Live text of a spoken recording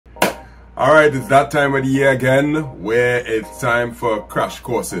Alright, it's that time of the year again where it's time for crash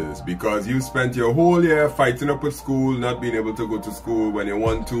courses, because you spent your whole year fighting up with school, not being able to go to school when you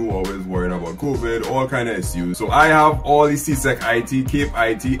want to, always worrying about COVID, all kind of issues. So I have all the CSEC IT, CAPE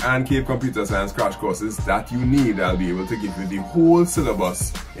IT and CAPE Computer Science crash courses that you need. I'll be able to give you the whole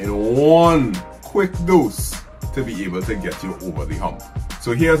syllabus in one quick dose to be able to get you over the hump.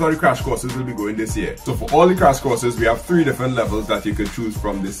 So here's how the crash courses will be going this year. So for all the crash courses, we have 3 different levels that you could choose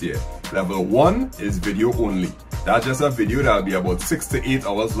from this year. Level 1 is video only. That's just a video that'll be about 6 to 8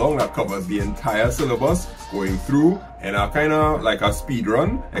 hours long that covers the entire syllabus, going through in a kind of like a speed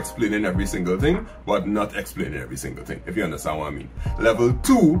run, explaining every single thing, but not explaining every single thing, if you understand what I mean. Level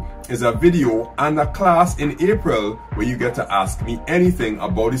 2 is a video and a class in April where you get to ask me anything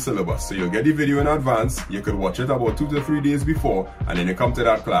about the syllabus. So you'll get the video in advance, you could watch it about 2 to 3 days before, and then you come to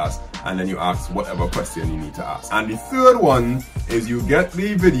that class and then you ask whatever question you need to ask. And the third one is you get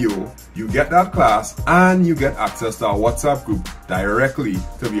the video, you get that class, and you get access to our WhatsApp group directly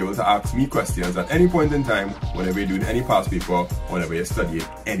to be able to ask me questions at any point in time whenever you're doing any past paper, whenever you're studying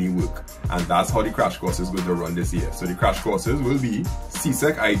any work. And that's how the crash course is going to run this year. So the crash courses will be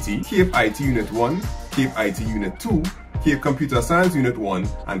CSEC IT, CAPE IT Unit 1, CAPE IT Unit 2, CAPE Computer Science Unit 1,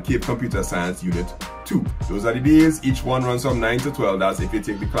 and CAPE Computer Science Unit 2. Those are the days. Each one runs from 9 to 12. That's if you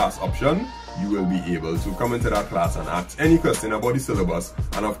take the class option. You will be able to come into that class and ask any question about the syllabus,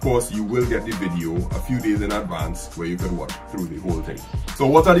 and of course you will get the video a few days in advance where you can watch through the whole thing. So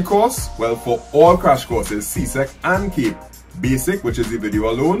what are the costs? Well, for all crash courses, CSEC and CAPE, Basic, which is the video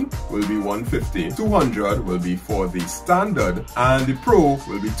alone, will be $150. $200 will be for the standard, and the Pro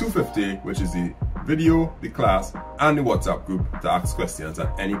will be $250, which is the video, the class, and the WhatsApp group to ask questions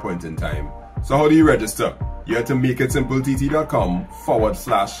at any point in time. So how do you register? You have to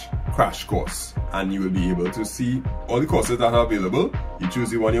makeITsimpleTT.com/crash course, and you will be able to see all the courses that are available. You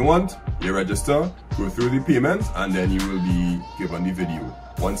choose the one you want, you register, go through the payment, and then you will be given the video.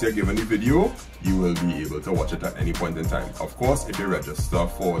 Once you're given the video, you will be able to watch it at any point in time. Of course, if you register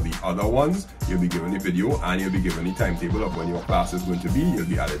for the other ones, you'll be given the video and you'll be given the timetable of when your class is going to be. You'll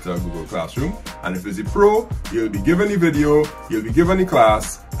be added to a Google Classroom. And if it's a Pro, you'll be given the video, you'll be given the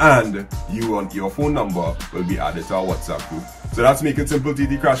class, and your phone number will be added to our WhatsApp group. So that's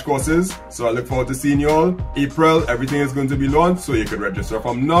makeITsimpleTT crash courses. So I look forward to seeing you all. April, everything is going to be launched, so you can register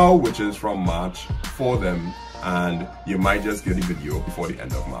from now, which is from March, for them. And you might just get the video before the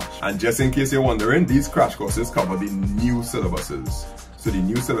end of March. And just in case you're wondering, these crash courses cover the new syllabuses. So the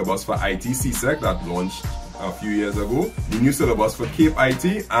new syllabus for IT CSEC that launched a few years ago, the new syllabus for CAPE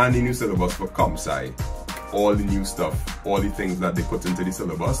IT, and the new syllabus for ComSci. All the new stuff, all the things that they put into the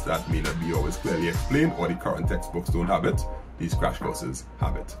syllabus that may not be always clearly explained, or the current textbooks don't have it, these crash courses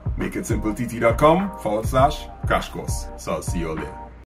have it. makeITsimpleTT.com/crash course. So I'll see you all there.